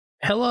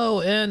Hello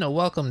and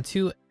welcome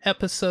to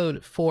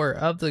episode 4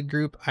 of the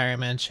Group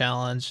Ironman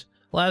Challenge.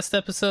 Last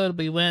episode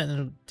we went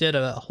and did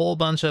a whole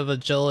bunch of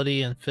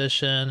agility and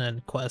fishing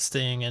and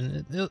questing,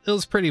 and it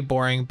was pretty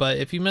boring, but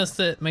if you missed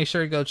it, make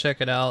sure to go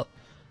check it out.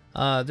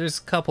 There's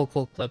a couple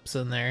cool clips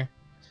in there.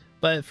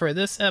 But for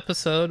this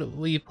episode,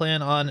 we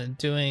plan on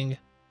doing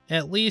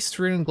at least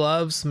rune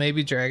gloves,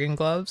 maybe dragon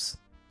gloves.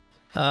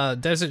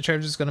 Desert treasure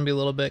is going to be a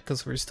little bit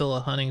because we're still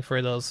hunting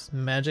for those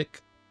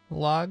magic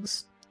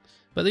logs.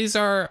 But these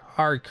are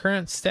our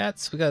current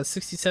stats. We got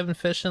 67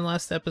 fishing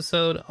last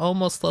episode,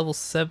 almost level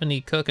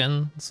 70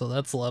 cooking, so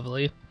that's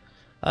lovely.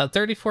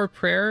 34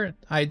 prayer.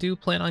 I do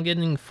plan on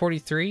getting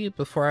 43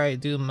 before I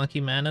do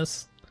Monkey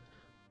Madness.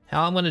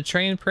 How I'm going to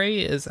train pray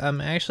is I'm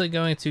actually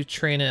going to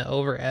train it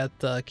over at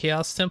the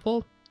Chaos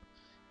Temple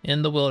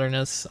in the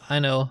wilderness. I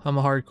know, I'm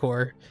a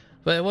hardcore.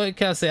 But what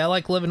can I say? I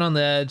like living on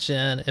the edge,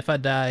 and if I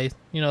die,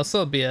 you know,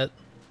 so be it.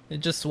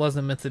 It just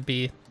wasn't meant to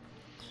be.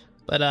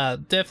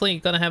 But definitely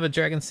gonna have a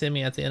dragon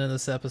simi at the end of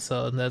this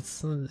episode.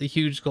 That's a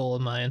huge goal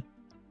of mine.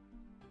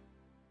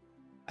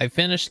 I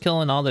finished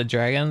killing all the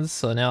dragons,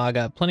 so now I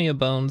got plenty of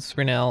bones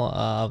for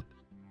now.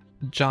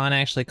 John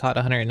actually caught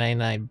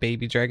 199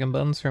 baby dragon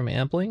bones from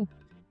Ampling,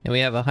 and we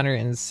have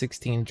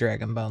 116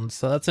 dragon bones,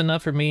 so that's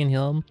enough for me and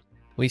him.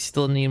 We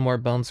still need more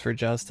bones for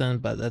Justin,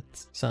 but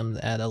that's some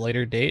at a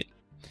later date.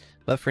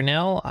 But for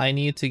now, I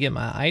need to get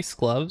my ice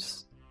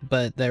gloves,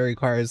 but that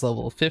requires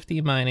level 50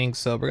 mining,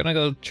 so we're gonna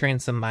go train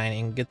some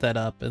mining, get that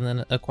up, and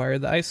then acquire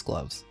the ice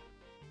gloves.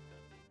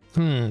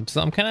 So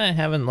I'm kind of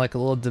having like a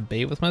little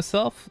debate with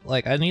myself.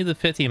 Like, I need the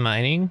 50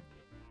 mining,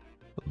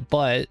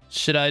 but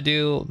should I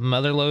do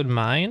Motherlode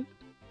mine?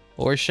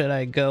 Or should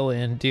I go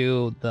and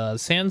do the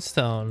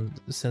sandstone,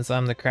 since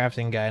I'm the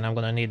crafting guy and I'm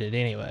gonna need it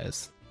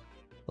anyways?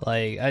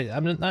 Like,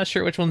 I'm not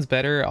sure which one's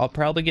better. I'll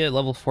probably get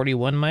level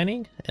 41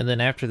 mining, and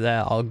then after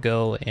that I'll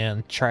go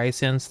and try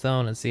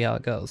sandstone and see how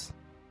it goes.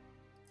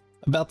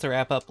 About to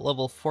wrap up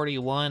level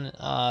 41.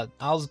 I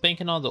was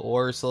banking on the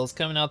ore, so it's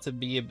coming out to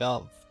be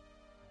about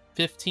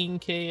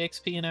 15k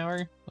XP an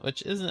hour,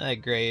 which isn't that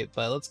great,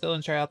 but let's go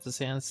and try out the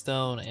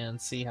sandstone and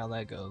see how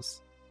that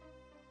goes.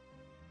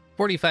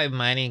 45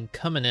 mining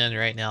coming in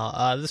right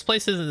now. This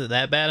place isn't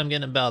that bad. I'm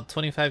getting about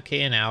 25k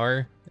an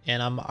hour,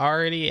 and I'm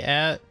already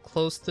at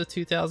close to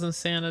 2,000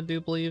 sand, I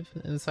do believe,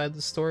 inside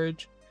the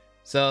storage.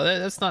 So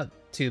that's not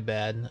too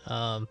bad,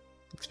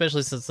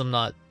 especially since I'm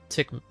not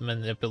tick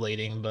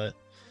manipulating, but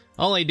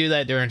I only do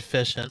that during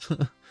fishing.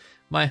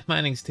 My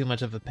mining's too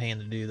much of a pain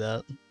to do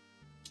that.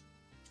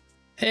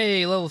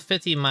 Hey, level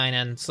 50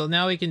 mining. So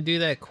now we can do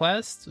that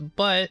quest,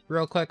 but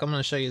real quick, I'm going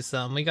to show you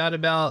some. We got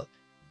about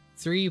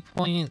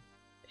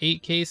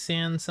 3.8k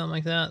sand, something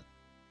like that.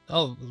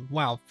 Oh,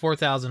 wow,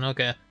 4,000,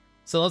 okay.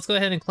 So let's go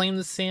ahead and claim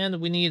the sand.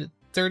 We need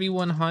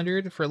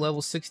 3,100 for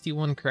level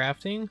 61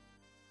 crafting.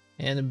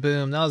 And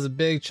boom, that was a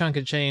big chunk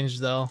of change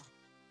though.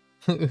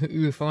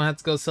 Oof, I'm gonna have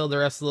to go sell the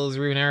rest of those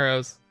rune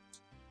arrows.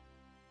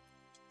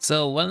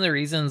 So one of the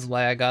reasons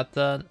why I got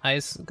the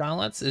ice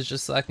gauntlets is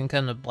just so I can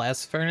come to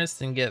blast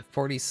furnace and get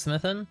 40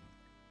 smithing.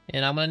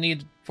 And I'm gonna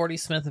need 40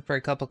 smithing for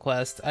a couple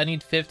quests. I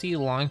need 50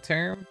 long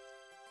term,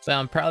 but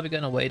I'm probably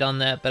gonna wait on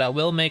that, but I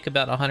will make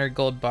about 100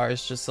 gold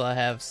bars just so I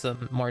have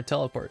some more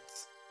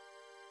teleports.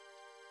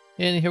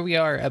 And here we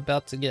are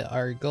about to get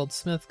our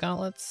goldsmith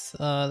gauntlets.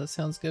 That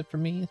sounds good for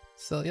me.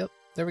 So yep,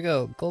 there we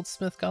go,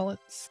 goldsmith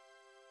gauntlets.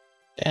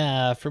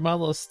 For my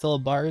little steel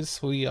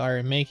bars, we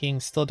are making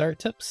steel dart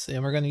tips,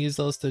 and we're going to use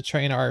those to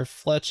train our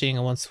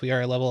fletching once we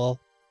are level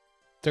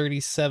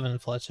 37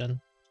 fletching.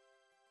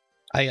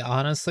 I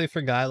honestly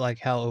forgot like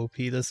how OP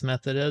this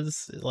method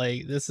is.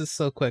 Like, this is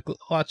so quick.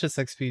 Watch this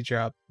XP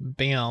drop.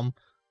 Bam.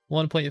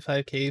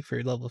 1.5k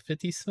for level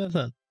 50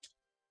 smithing.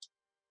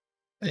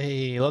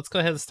 Hey, let's go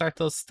ahead and start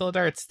those steel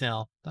darts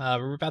now.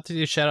 We're about to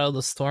do Shadow of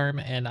the Storm,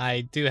 and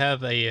I do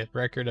have a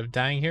record of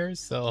dying here,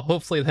 so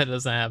hopefully that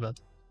doesn't happen.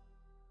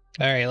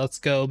 Alright, let's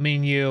go. Me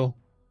and you,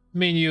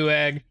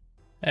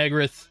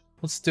 Agrith.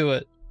 Let's do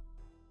it.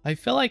 I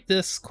feel like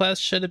this quest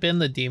should have been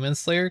the Demon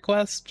Slayer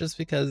quest, just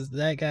because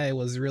that guy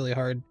was really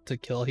hard to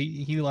kill.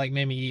 He like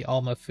made me eat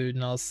all my food,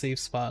 and I was safe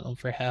spotting him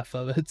for half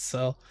of it,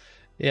 so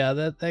yeah,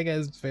 that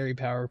guy's very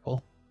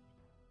powerful.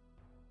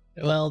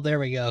 Well, there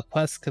we go.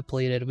 Quest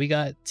completed. We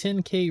got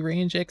 10k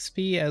range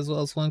XP as well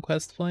as 1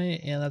 quest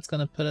point, and that's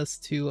going to put us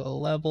to a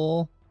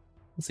level,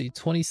 let's see,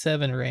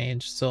 27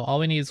 range. So all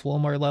we need is 1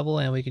 more level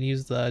and we can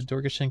use the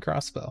Dorgashin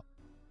crossbow.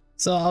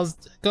 So I was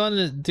going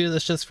to do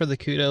this just for the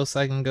kudos so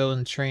I can go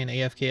and train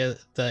AFK at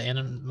the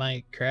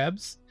Animite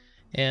crabs.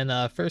 And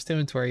first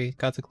inventory,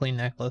 got the clean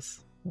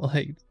necklace.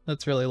 Like,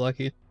 that's really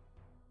lucky.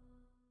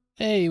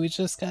 Hey, we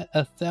just got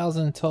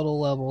 1,000 total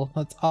level.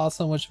 That's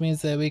awesome, which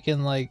means that we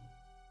can like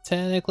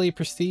technically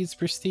prestige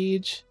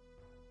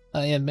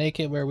and make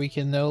it where we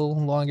can no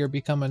longer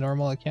become a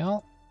normal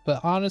account,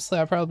 but honestly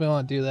I probably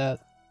won't do that.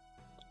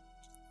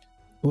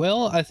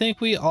 Well, I think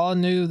we all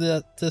knew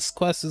that this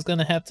quest is going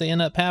to have to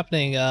end up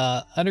happening.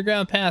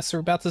 Underground Pass, we're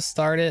about to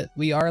start it.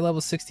 We are level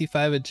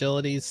 65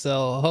 agility,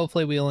 so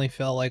hopefully we only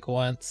fail like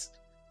once.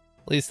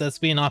 At least that's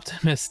being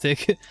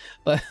optimistic.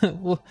 But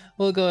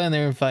we'll go in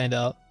there and find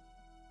out.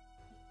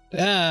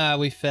 Ah,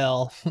 we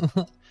fell.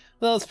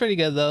 Well, it's pretty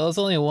good though. It was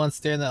only once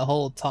during that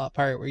whole top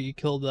part where you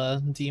killed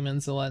the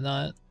demons and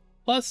whatnot.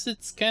 Plus,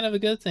 it's kind of a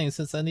good thing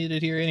since I need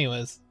it here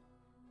anyways.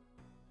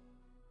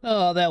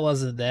 Oh, that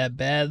wasn't that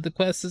bad. The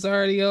quest is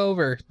already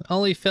over.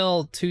 Only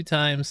fell 2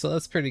 times, so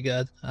that's pretty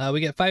good. We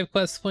get 5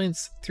 quest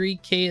points,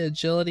 3k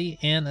agility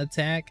and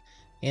attack,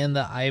 and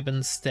the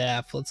Ivan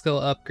staff. Let's go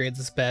upgrade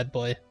this bad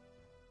boy.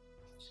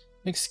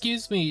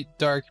 Excuse me,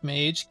 Dark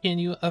Mage, can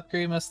you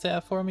upgrade my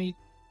staff for me?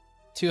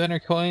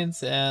 200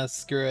 coins? Ah,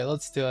 screw it,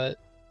 let's do it.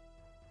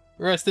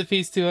 Rest in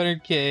peace,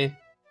 200k.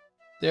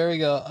 There we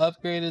go,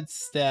 upgraded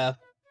staff.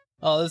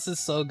 Oh, this is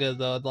so good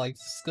though, like,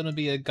 it's gonna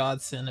be a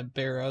godsend at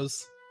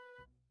Barrows.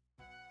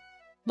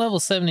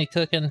 Level 70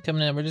 cooking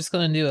coming in. We're just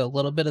gonna do a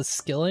little bit of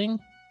skilling.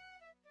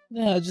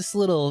 Yeah, just a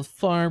little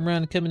farm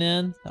run coming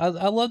in. I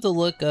love the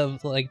look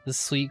of like the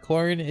sweet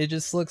corn. It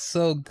just looks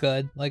so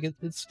good. Like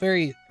it's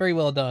very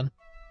well done.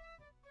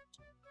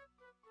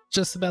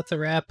 Just about to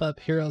wrap up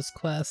Hero's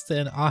Quest,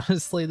 and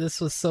honestly, this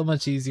was so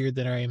much easier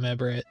than I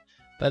remember it.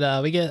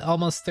 But we get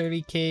almost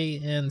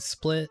 30k in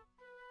split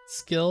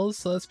skills,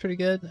 so that's pretty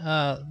good.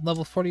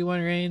 Level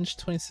 41 range,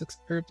 26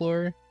 herb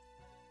lore.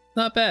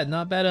 Not bad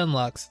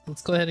unlocks.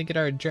 Let's go ahead and get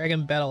our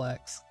Dragon Battle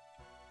Axe.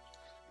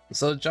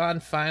 So John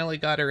finally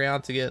got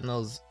around to getting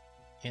those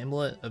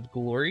Amulet of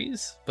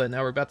Glories, but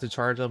now we're about to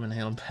charge them and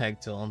hand them back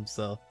to him,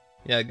 so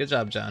yeah, good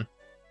job, John.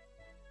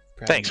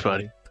 Thanks,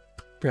 buddy.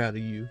 Proud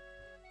of you.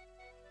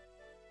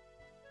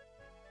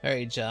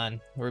 Alright, John,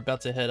 we're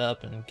about to head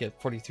up and get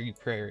 43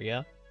 prayer,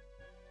 yeah?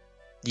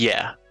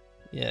 Yeah.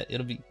 Yeah,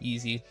 it'll be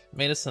easy.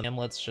 Made us some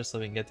amulets just so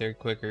we can get there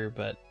quicker,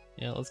 but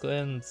yeah, let's go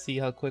ahead and see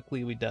how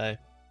quickly we die.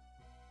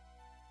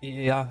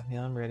 Yeah,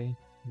 I'm ready.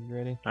 You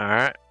ready?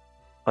 Alright.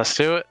 Let's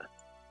do it.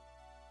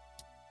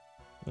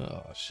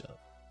 Oh, shit.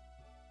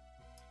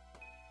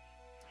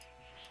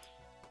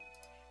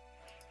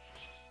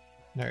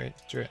 Alright,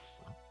 drip.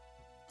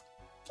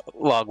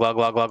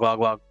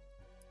 Log.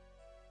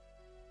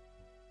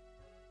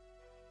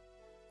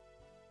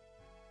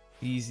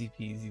 Easy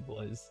peasy,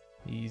 boys.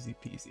 Easy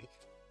peasy.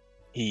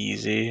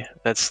 Easy.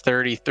 That's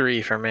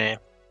 33 for me.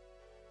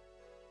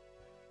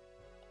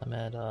 I'm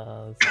at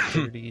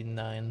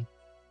 39.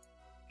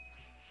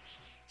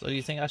 So do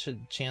you think I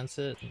should chance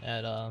it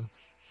at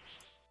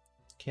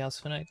Chaos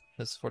Fennec?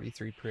 That's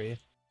 43 pre.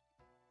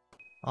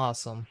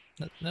 Awesome.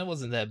 That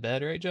wasn't that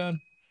bad, right,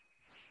 John?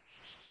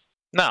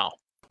 No.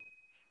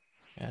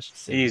 Yeah, I should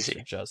say easy for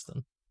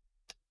Justin.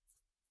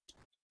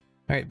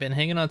 Alright, been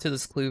hanging on to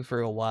this clue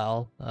for a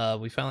while.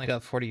 We finally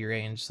got 40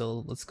 range,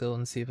 so let's go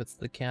and see if it's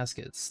the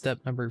casket. Step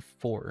number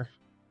 4.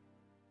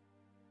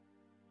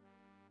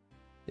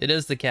 It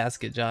is the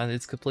casket, John.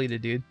 It's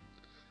completed, dude.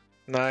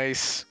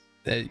 Nice.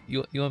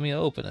 You want me to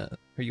open it?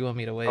 Or you want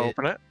me to wait?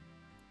 Open it.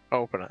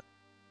 Open it.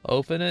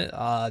 Open it?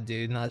 Ah,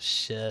 dude, not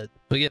shit.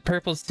 We get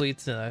purple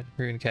sweets and a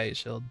rune kite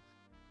shield.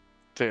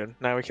 Dude,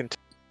 now we can...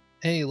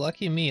 Hey,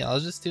 lucky me. I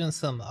was just doing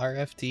some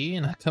RFT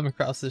and I come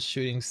across this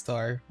shooting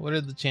star. What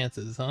are the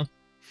chances, huh?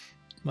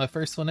 My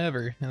first one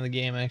ever in the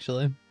game,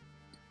 actually.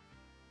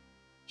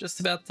 Just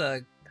about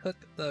to cook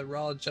the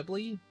raw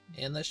jubilee,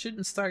 and the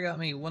shooting star got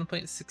me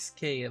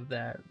 1.6k of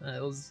that.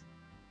 It was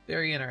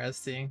very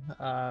interesting.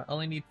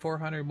 Only need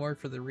 400 more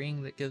for the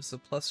ring that gives a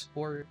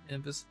 +4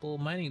 invisible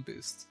mining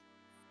boost.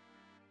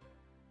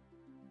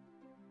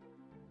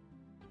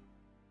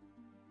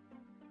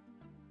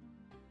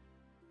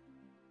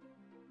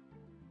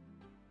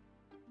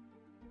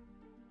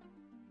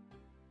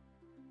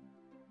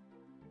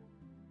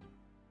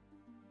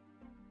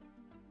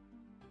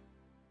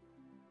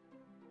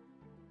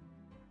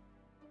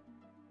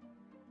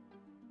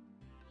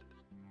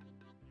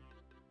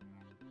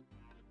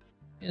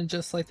 And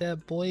just like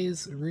that,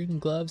 boys, Rune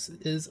Gloves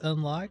is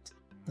unlocked.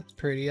 That's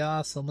pretty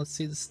awesome. Let's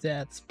see the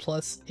stats.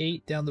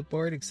 +8 down the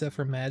board except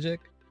for magic.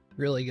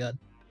 Really good.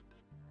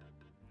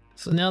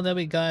 So now that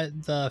we got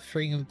the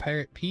freaking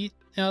Pirate Pete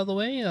out of the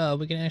way,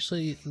 we can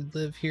actually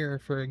live here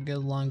for a good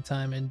long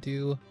time and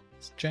do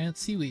giant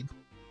seaweed.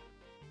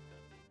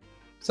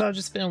 So I've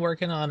just been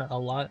working on a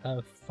lot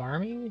of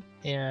farming,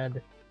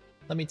 and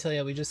let me tell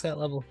you, we just got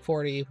level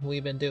 40.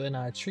 We've been doing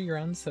tree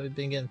runs, so we've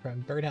been getting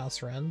from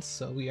birdhouse runs,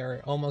 so we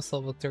are almost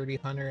level 30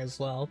 hunter as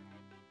well.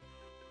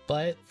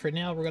 But for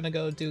now, we're gonna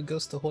go do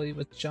Ghost Ahoy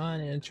with John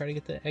and try to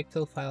get the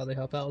ectophile to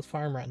help out with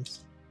farm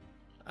runs.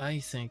 I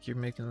think you're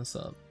making this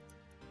up.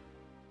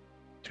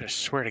 Dude, I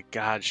swear to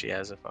God, she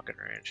has a fucking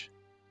range.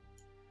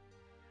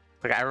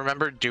 Like, I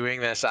remember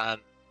doing this on,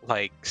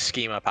 like,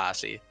 Schema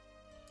Posse.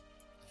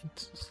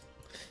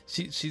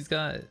 She's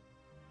got...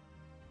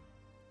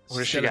 What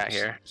does she got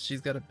here?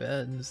 She's got a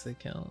bed. Does they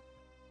count?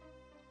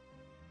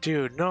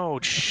 Dude, no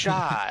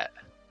shot.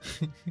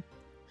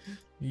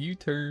 You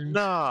turn.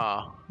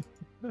 No.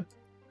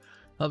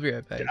 I'll be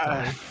right back.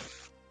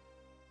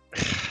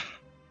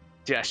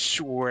 Dude, I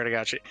swear to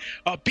God, she...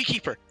 Oh,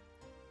 Beekeeper!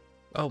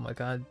 Oh my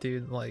God,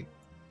 dude, like,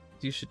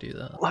 you should do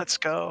that. Let's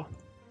go.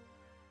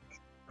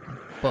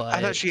 But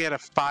I thought she had a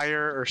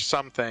fire or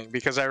something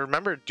because I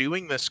remember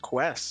doing this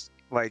quest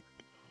like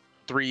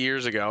 3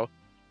 years ago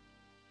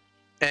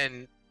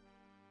and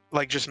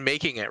like just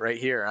making it right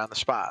here on the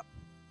spot.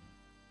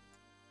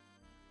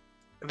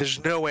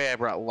 There's no way I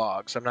brought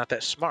logs. I'm not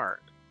that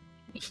smart.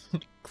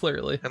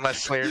 clearly.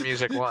 Unless Slayer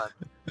Music won.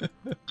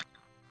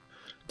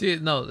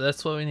 Dude, no,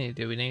 that's what we need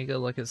to do. We need to go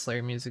look at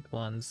Slayer Music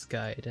 1's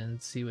guide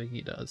and see what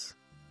he does.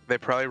 They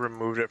probably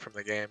removed it from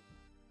the game.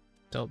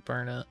 Don't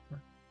burn it.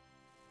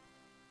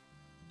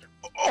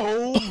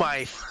 Oh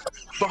my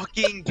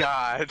fucking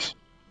god.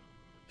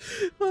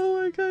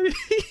 Oh my god.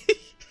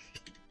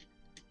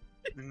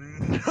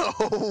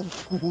 No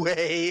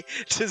way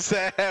does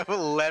that have a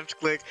left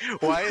click.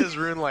 Why has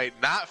RuneLight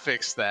not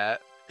fixed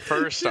that?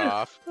 First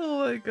off. Oh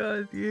my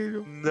god,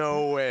 dude.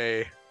 No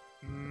way.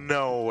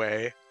 No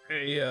way.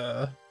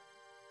 Yeah.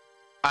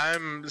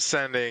 I'm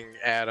sending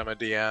Adam a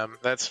DM.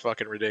 That's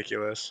fucking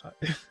ridiculous.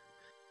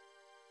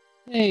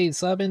 Hey,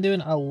 so I've been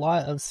doing a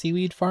lot of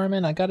seaweed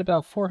farming. I got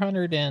about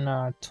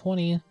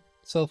 420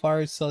 so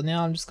far, so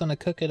now I'm just gonna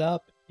cook it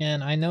up.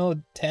 And I know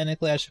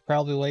technically I should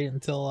probably wait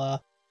until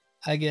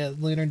I get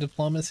lunar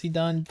diplomacy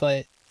done,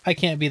 but I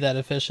can't be that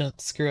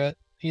efficient. Screw it.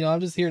 You know, I'm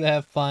just here to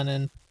have fun,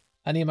 and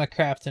I need my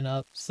crafting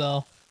up,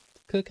 so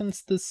cooking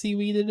the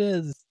seaweed it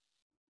is.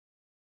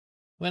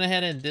 Went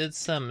ahead and did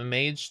some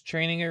mage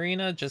training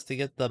arena just to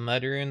get the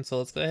mud rune, so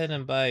let's go ahead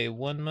and buy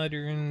 1 mud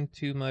rune,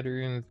 2 mud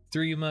rune,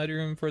 3 mud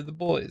rune for the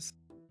boys.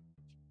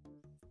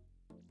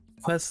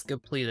 Quest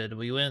completed.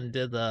 We went and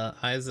did the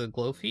Eyes of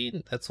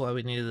Glowfeed. That's why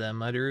we needed that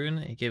mud rune.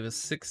 It gave us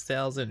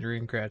 6,000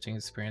 rune crafting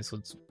experience,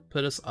 which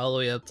put us all the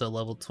way up to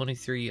level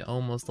 23,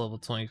 almost level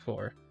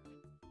 24.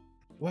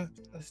 What?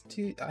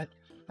 Dude, I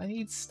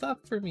need stuff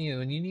from you,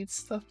 and you need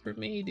stuff from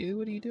me, dude.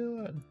 What are you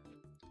doing?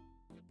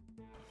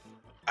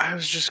 I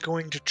was just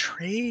going to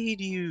trade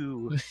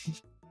you.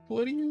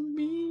 What do you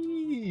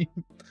mean?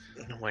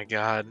 Oh my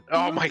god.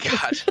 Oh my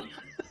god.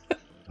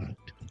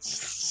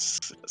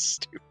 So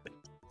stupid.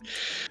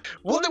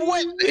 Well, then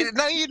what?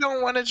 Now you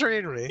don't want to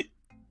trade me.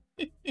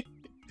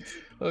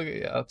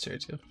 Okay, yeah, I'll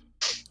trade you.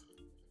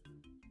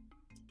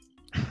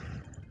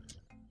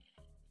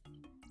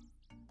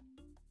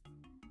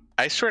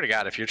 I swear to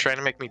God, if you're trying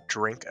to make me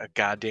drink a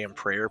goddamn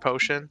prayer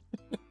potion,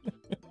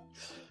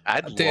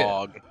 I'd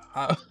log.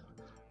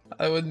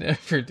 I would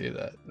never do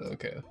that.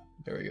 Okay,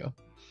 there we go.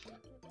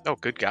 Oh,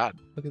 good God.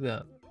 Look at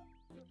that.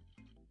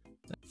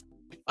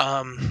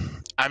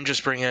 I'm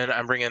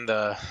bringing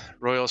the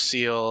royal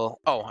seal.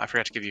 Oh, I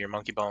forgot to give you your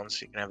monkey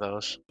bones. You can have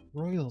those.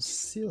 Royal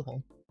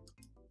seal?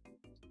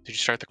 Did you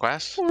start the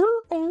quest?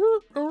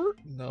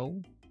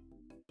 No.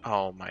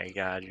 Oh my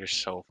God, you're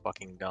so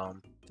fucking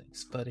dumb.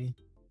 Thanks, buddy.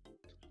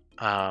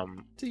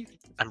 I'm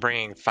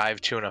bringing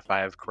 5 tuna,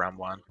 5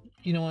 crumb1.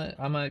 You know what?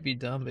 I might be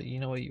dumb, but you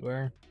know what you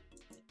are?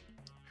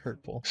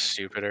 Hurtful.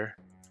 Stupider.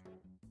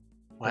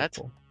 What?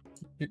 Hurtful.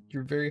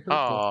 You're very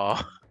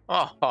hurtful.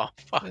 Oh,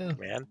 fuck, Yeah.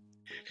 man.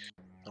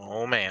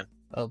 Oh, man.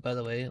 Oh, by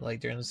the way, like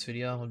during this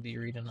video, I'm gonna be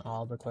reading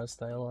all the quest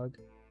dialogue.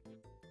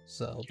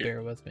 So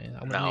bear with me.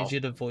 I'm gonna need you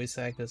to voice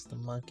act as the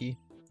monkey.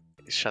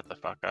 Shut the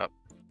fuck up.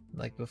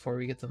 Like before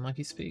we get to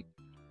monkey speak.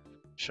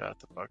 Shut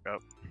the fuck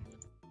up.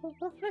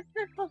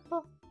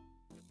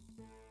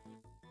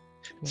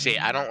 See,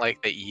 I don't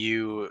like that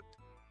you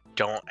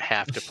don't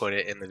have to put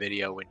it in the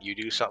video when you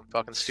do something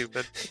fucking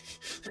stupid.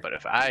 But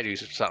if I do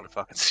something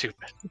fucking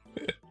stupid,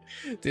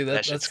 dude,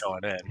 that shit's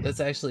going in. That's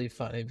actually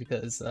funny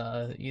because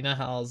you know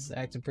how I was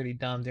acting pretty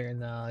dumb during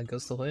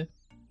Ghost Ahoy?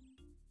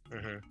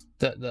 Mm-hmm.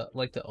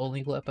 The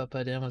only clip I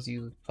put in was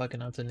you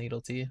fucking up to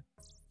Needle T.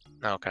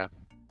 Okay.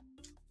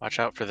 Watch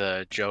out for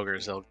the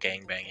jokers, they'll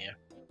gangbang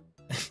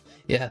you.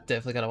 Yeah,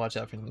 definitely gotta watch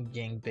out for the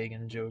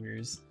gangbanging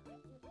jokers.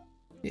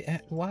 Yeah,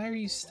 why are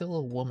you still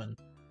a woman?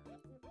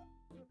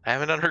 I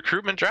haven't done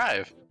recruitment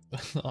drive.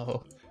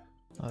 Oh,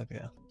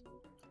 okay.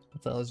 I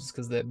thought it was just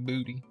because of that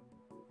booty.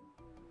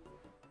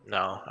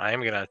 No, I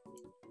am gonna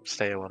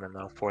stay a woman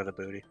though for the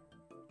booty.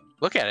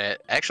 Look at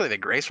it. Actually, the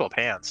graceful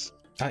pants.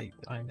 I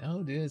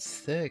know, dude. It's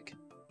thick.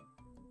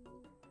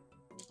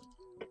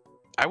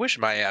 I wish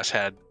my ass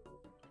had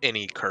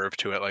any curve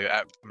to it. Like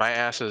my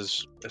ass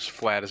is as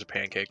flat as a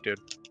pancake, dude.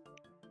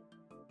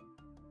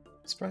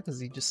 It's probably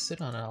because you just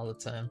sit on it all the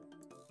time.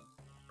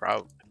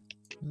 Probably.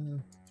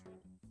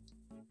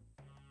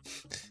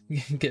 You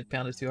get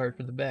pounded too hard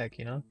from the back,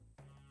 you know?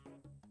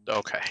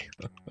 Okay.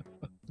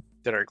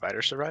 Did our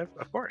glider survive?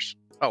 Of course.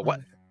 Oh,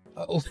 what?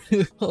 Oh,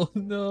 oh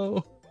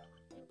no.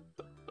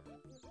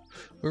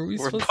 Were we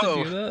supposed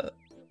to do that?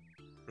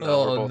 No,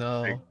 we're Oh both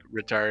no.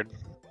 retard.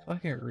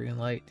 Fucking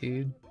RuneLight,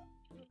 dude.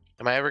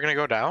 Am I ever gonna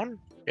go down?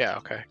 Yeah,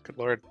 okay. Good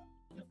lord.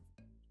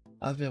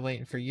 I've been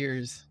waiting for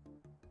years.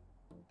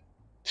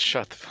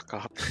 Shut the fuck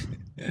up.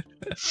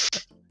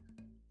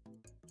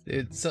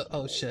 Dude, so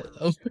oh shit.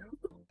 Oh,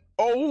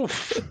 Oh!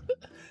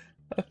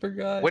 I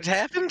forgot. What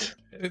happened?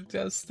 It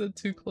just stood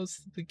too close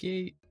to the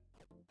gate.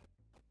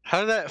 How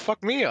did that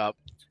fuck me up?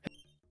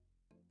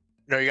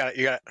 No, you got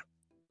it.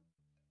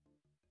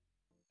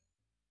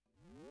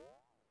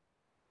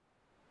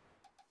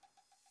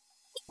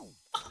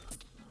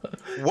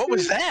 What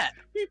was that?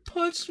 He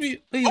punched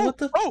me. Wait, Oh, what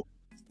the? oh!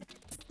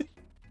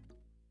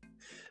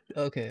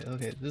 Okay,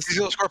 okay. This These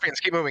little scorpions.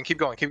 Keep moving. Keep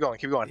going. Keep going.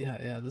 Keep going. Yeah,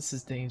 yeah. This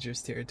is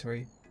dangerous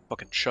territory.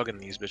 Fucking chugging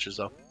these bitches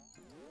though.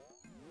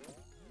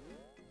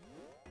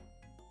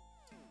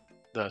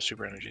 The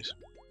super energies.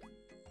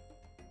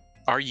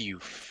 Are you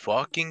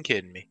fucking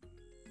kidding me?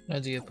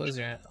 How'd you get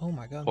poison at? Oh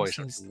my god,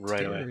 Poison this thing's right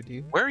terror, away.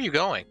 dude. Where are you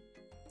going?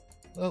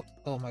 Oh,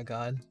 oh my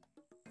god.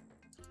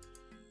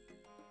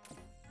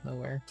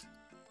 Nowhere.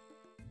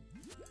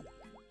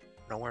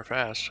 Nowhere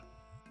fast.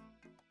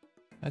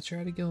 I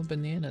tried to give him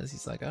bananas.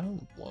 He's like, I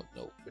don't want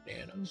no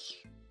bananas.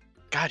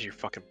 God, you're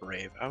fucking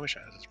brave. I wish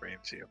I was as brave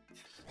as you.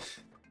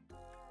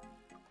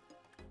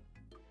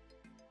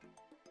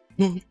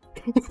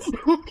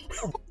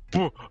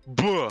 Buh,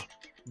 buh,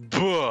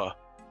 buh.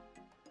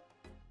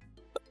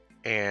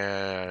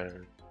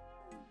 And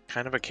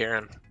kind of a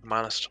Karen, I'm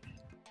honest.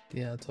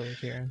 Yeah, totally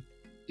Karen.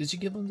 Did you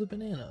give him the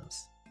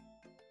bananas?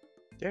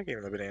 Yeah, I gave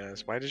him the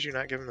bananas. Why did you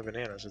not give him the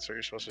bananas? That's what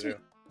you're supposed to do.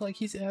 Like,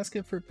 he's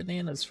asking for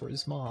bananas for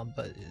his mom,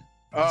 but...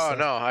 Oh,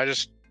 no, I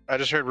just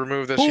heard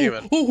remove this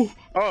human. Oh!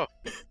 Oh!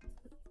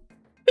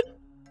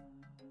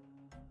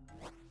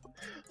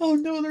 Oh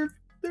no,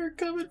 they're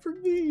coming for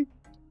me!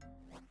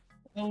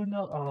 Oh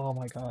no, oh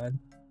my god.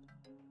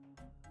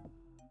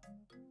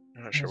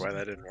 I'm not sure why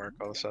that didn't work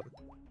all of a sudden.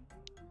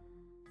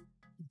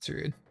 It's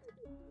rude.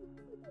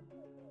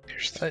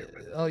 Here's the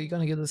Oh, you're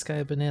gonna give this guy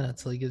a banana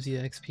until he gives you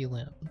an XP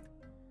lamp.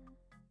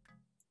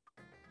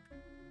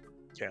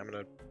 Yeah, I'm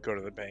gonna go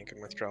to the bank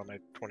and withdraw my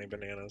 20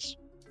 bananas.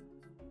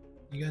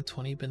 You got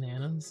 20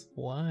 bananas?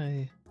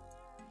 Why?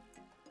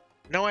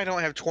 No, I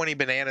don't have 20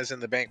 bananas in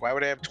the bank. Why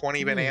would I have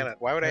 20 bananas?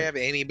 Why would I have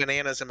any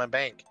bananas in my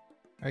bank?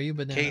 Are you a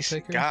banana Case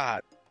picker?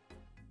 God.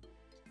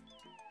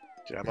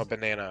 Dude, I'm a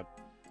banana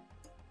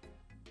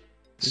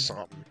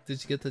something.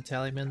 Did you get the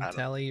tallyman to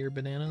tally your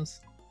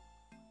bananas?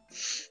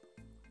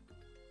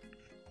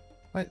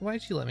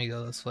 Why'd you let me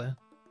go this way?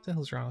 What the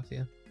hell's wrong with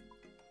you?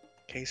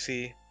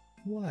 Casey.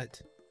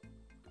 What?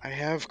 I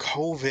have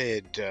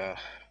COVID.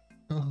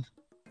 Oh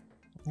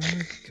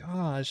my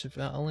gosh, if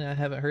only I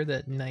haven't heard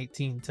that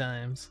 19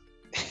 times.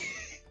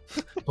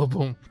 Boom,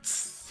 boom.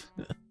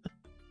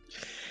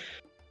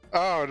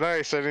 Oh,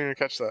 nice. I didn't even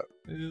catch that.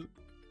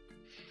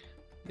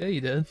 Yeah,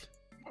 you did.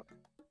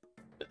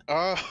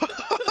 Oh.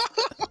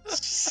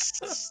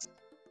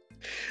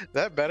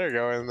 That better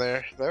go in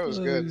there. That was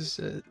good.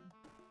 Shit.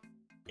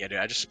 Yeah, dude,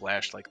 I just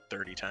splashed like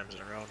 30 times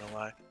in a row, no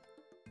lie.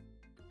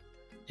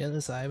 Yeah,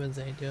 this Ivans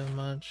ain't doing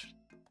much.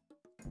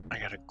 I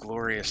got a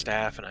glorious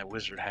staff and a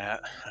wizard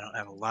hat. I don't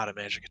have a lot of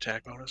magic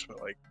attack bonus,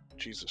 but like,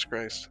 Jesus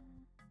Christ.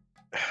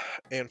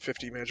 And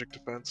 50 magic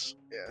defense.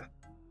 Yeah.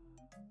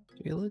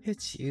 Dude, look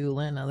at you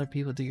letting other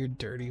people do your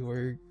dirty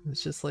work.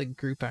 It's just like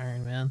Group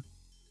Ironman.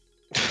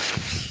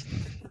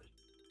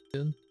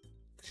 Dude.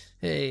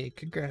 Hey,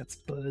 congrats,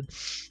 bud.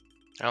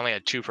 I only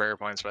had 2 prayer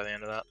points by the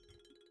end of that.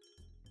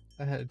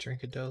 I had to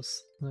drink a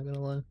dose, I'm not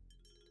gonna lie.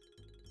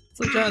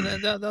 So John,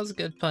 that was a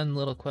good fun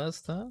little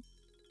quest, huh?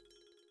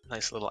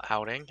 Nice little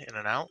outing, in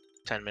and out,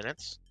 10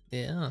 minutes.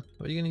 Yeah.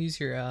 What are you gonna use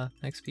your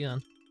XP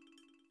on?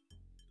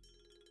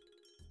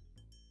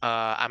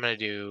 I'm gonna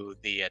do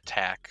the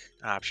attack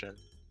option.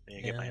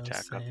 And get my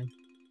attack up. Same.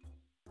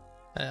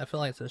 I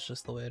feel like that's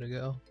just the way to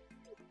go.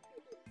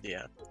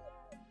 Yeah.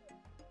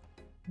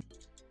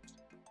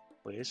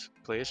 Please,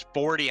 please.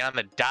 40 on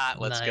the dot,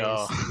 let's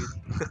go.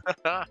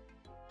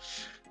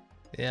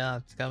 Yeah,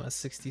 it's got my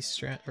 60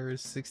 strength or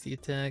 60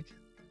 attack.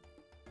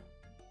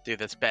 Dude,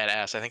 that's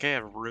badass. I think I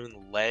have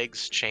rune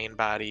legs, chain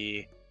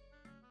body,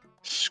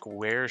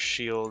 square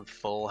shield,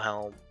 full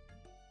helm.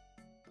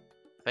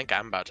 I think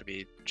I'm about to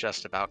be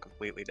just about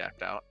completely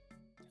decked out.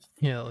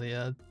 Hell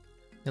yeah.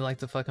 You like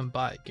the fucking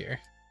bot gear.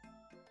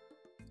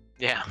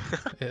 Yeah.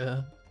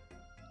 Yeah.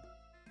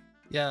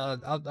 Yeah,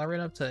 I'll run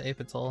up to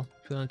Apatol.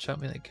 If you want to chop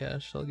me that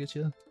cash, I'll get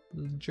you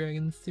the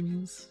dragon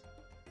simmies.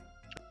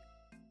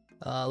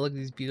 Look at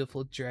these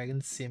beautiful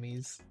dragon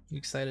simmies. You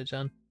excited,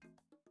 John?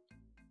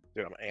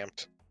 Dude, I'm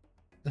amped.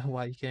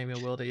 Why, you can't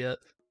even wield it yet?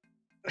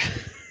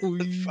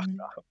 Fuck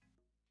off.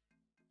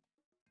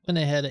 Went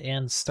ahead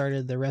and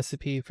started the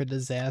recipe for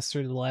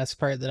disaster, the last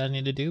part that I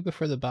need to do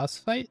before the boss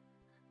fight.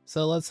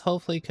 So let's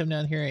hopefully come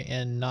down here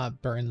and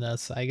not burn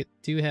this. I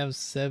do have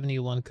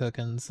 71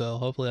 cooking, so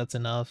hopefully that's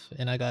enough.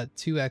 And I got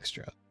 2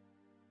 extra.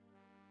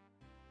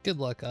 Good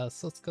luck,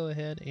 us. Let's go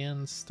ahead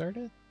and start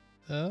it.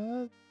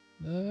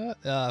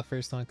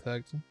 First one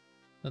cooked.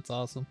 That's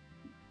awesome.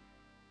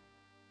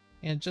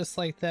 And just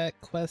like that,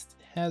 quest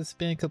has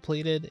been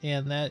completed,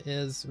 and that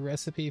is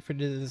recipe for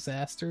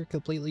disaster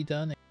completely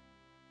done.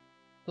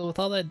 So with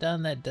all that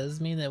done, that does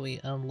mean that we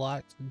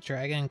unlocked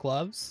dragon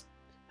gloves.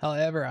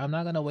 However, I'm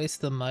not going to waste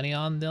the money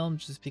on them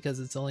just because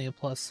it's only a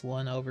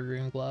 +1 over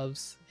rune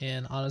gloves,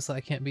 and honestly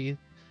I can't be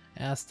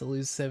asked to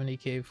lose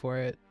 70k for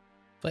it.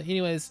 But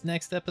anyways,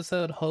 next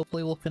episode,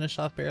 hopefully we'll finish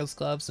off Barrel's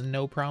gloves, and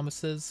no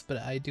promises, but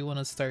I do want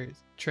to start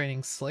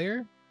training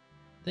Slayer.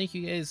 Thank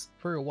you guys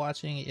for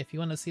watching. If you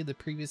want to see the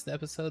previous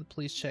episode,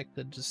 please check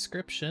the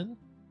description.